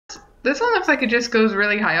This one looks like it just goes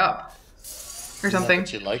really high up. Or something.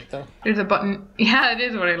 Is that what you like, though? There's a button. Yeah, it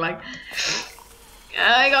is what I like.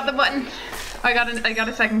 I got the button. I got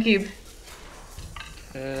a second cube.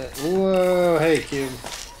 Whoa, hey, cube.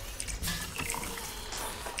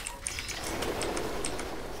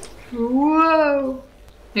 Whoa.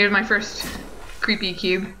 Here's my first creepy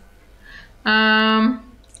cube. I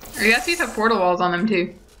guess these have portal walls on them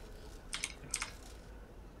too.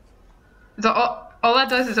 So all that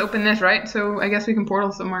does is open this, right? So I guess we can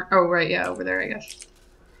portal somewhere. Oh, right, yeah, over there, I guess.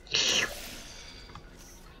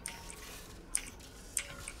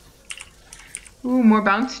 Ooh, more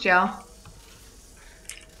bounce gel.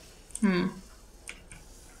 Wonder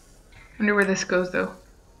where this goes though.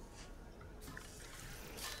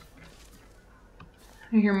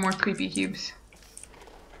 I hear more creepy cubes.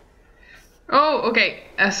 Oh, okay.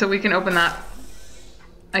 So we can open that,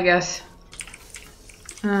 I guess.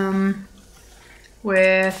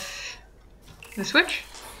 With the switch?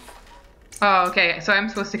 Oh, okay. So I'm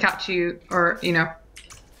supposed to catch you, or, you know.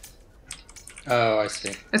 Oh, I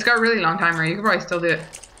see. It's got a really long timer. You could probably still do it.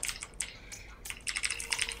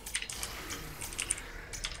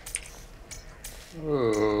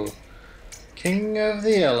 Ooh. King of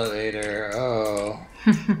the elevator. Oh.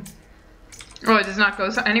 Oh, it does not go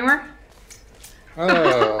anywhere?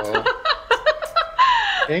 Oh.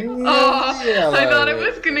 King of the elevator. I thought it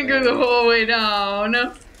was gonna go the whole way down.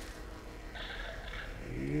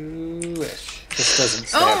 You wish. This doesn't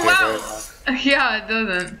stay Oh, up here very wow. long. Yeah, it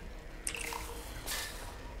doesn't.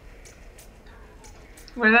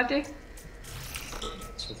 What did that do?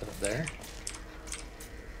 Something up there.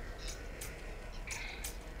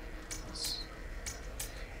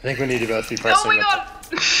 I think we need to both be pressing. Oh my god!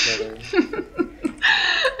 Together.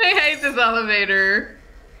 I hate this elevator.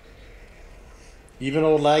 Even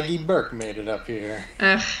old laggy Birk made it up here.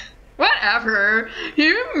 Ugh. Whatever.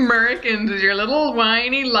 You Americans with your little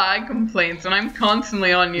whiny lag complaints when I'm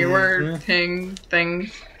constantly on your things.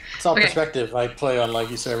 It's all perspective. I play on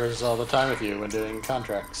laggy servers all the time with you when doing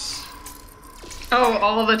contracts. Oh,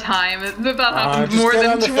 all the time. That happens just more get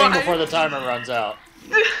than on the twice. thing before the timer runs out.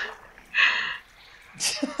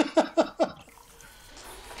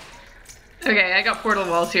 Okay, I got portal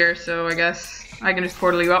walls here, so I guess I can just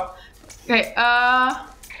portal you up. Okay,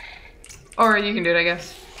 or you can do it, I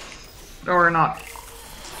guess. Or not.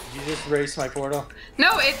 Did you just race my portal?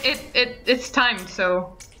 No, it's timed,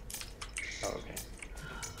 so. Oh, okay.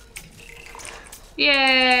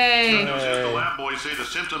 Yay! The lab boys say the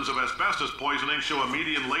symptoms of asbestos poisoning show a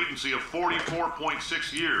median latency of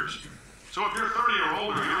 44.6 years. So if you're 30 or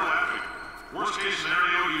older, you're laughing. Worst case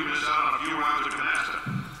scenario, you miss out on a few rounds of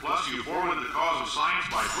canasta. Plus, you forward the cause of science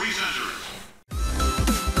by 3 centuries.